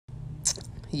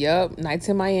Yup, nights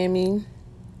in Miami,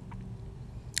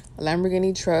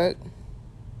 Lamborghini truck,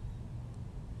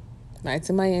 nights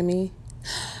in Miami.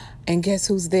 And guess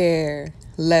who's there?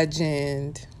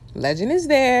 Legend. Legend is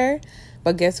there,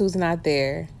 but guess who's not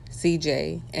there?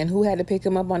 CJ. And who had to pick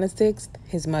him up on the 6th?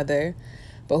 His mother.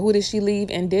 But who did she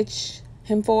leave and ditch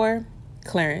him for?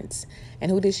 Clarence. And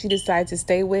who did she decide to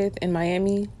stay with in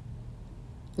Miami?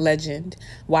 Legend.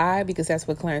 Why? Because that's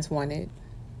what Clarence wanted.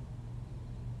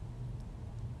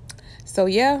 So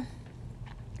yeah,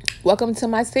 welcome to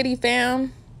my city,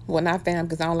 fam. Well, not fam,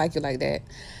 because I don't like you like that.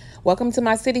 Welcome to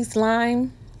my city,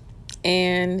 slime.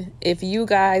 And if you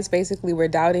guys basically were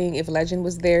doubting if Legend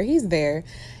was there, he's there.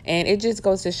 And it just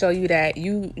goes to show you that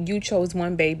you chose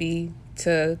one baby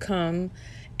to come,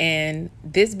 and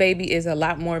this baby is a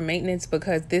lot more maintenance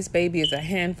because this baby is a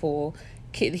handful.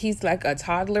 Kid, he's like a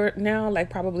toddler now, like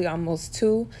probably almost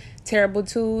 2, terrible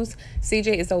 2s.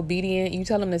 CJ is obedient. You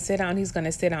tell him to sit down, he's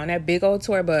gonna sit down. That big old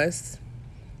tour bus,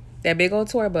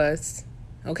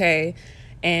 okay?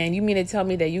 And you mean to tell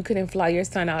me that you couldn't fly your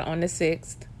son out on the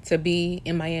 6th to be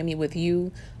in Miami with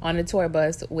you on the tour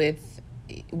bus with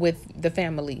the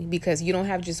family, because you don't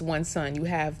have just one son, you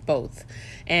have both.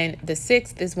 And the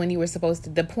 6th is when you were supposed to,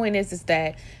 the point is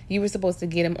that you were supposed to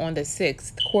get him on the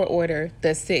 6th, court order the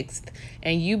 6th,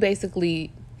 and you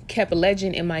basically kept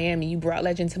Legend in Miami. You brought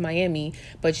Legend to Miami,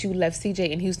 but you left CJ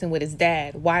in Houston with his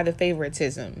dad. Why the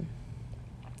favoritism?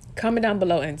 Comment down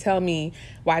below and tell me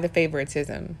why the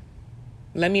favoritism.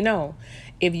 Let me know.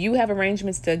 If you have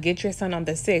arrangements to get your son on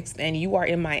the 6th and you are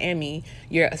in Miami,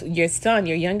 your son,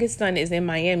 your youngest son is in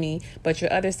Miami, but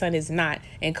your other son is not.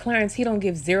 And Clarence, he don't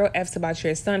give 0 F's about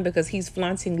your son because he's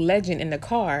flaunting Legend in the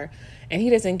car and he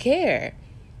doesn't care.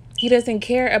 He doesn't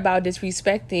care about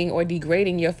disrespecting or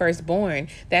degrading your firstborn.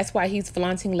 That's why he's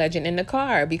flaunting Legend in the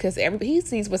car, because he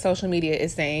sees what social media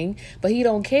is saying, but he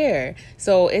don't care.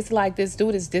 So it's like this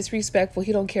dude is disrespectful.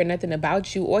 He don't care nothing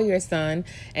about you or your son.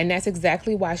 And that's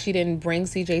exactly why she didn't bring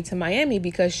CJ to Miami,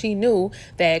 because she knew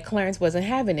that Clarence wasn't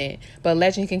having it. But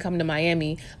Legend can come to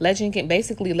Miami. Legend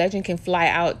can fly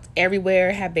out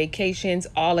everywhere, have vacations,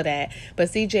 all of that. But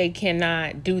CJ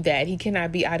cannot do that. He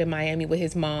cannot be out in Miami with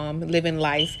his mom, living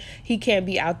life. He can't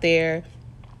be out there,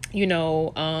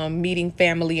 meeting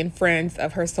family and friends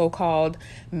of her so-called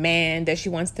man that she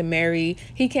wants to marry.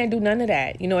 He can't do none of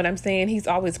that. You know what I'm saying? He's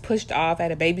always pushed off at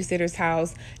a babysitter's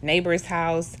house, neighbor's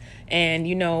house. And,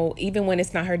 even when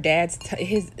it's not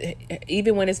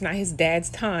even when it's not his dad's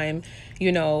time,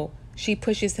 she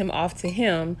pushes him off to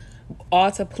him,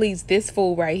 all to please this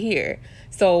fool right here.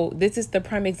 So this is the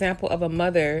prime example of a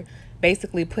mother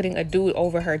basically putting a dude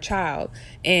over her child.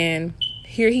 And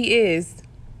here he is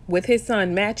with his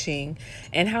son matching.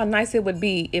 And how nice it would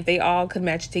be if they all could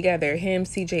match together, him,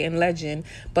 CJ, and Legend,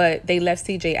 but they left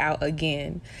CJ out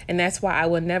again. And that's why I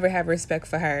will never have respect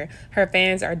for her. Her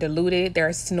fans are deluded.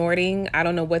 They're snorting. I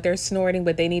don't know what they're snorting,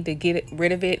 but they need to get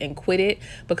rid of it and quit it,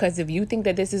 because if you think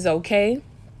that this is okay,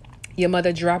 your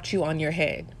mother dropped you on your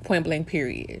head, point blank,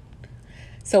 period.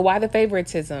 So why the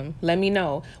favoritism? Let me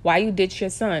know. Why you ditched your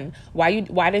son? Why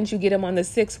didn't you get him on the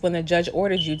 6th when the judge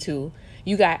ordered you to?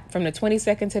 You got from the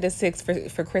 22nd to the 6th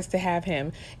for Chris to have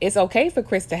him. It's okay for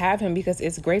Chris to have him because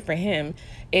it's great for him.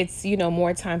 It's,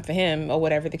 more time for him, or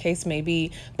whatever the case may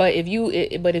be. But if you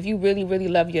really, really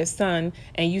love your son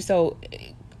and you so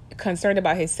concerned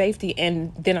about his safety,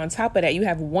 and then on top of that you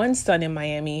have one son in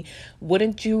Miami,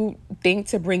 wouldn't you think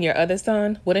to bring your other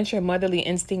son? Wouldn't your motherly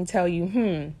instinct tell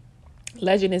you,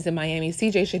 Legend is in Miami,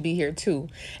 CJ should be here too,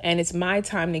 and it's my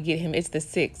time to get him, it's the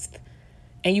 6th,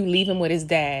 and you leave him with his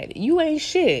dad? You ain't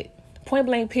shit, point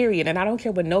blank, period. And I don't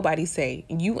care what nobody say,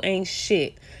 you ain't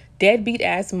shit. Deadbeat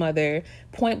ass mother,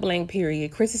 point blank,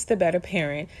 period. Chris is the better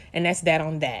parent, and that's that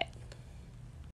on that.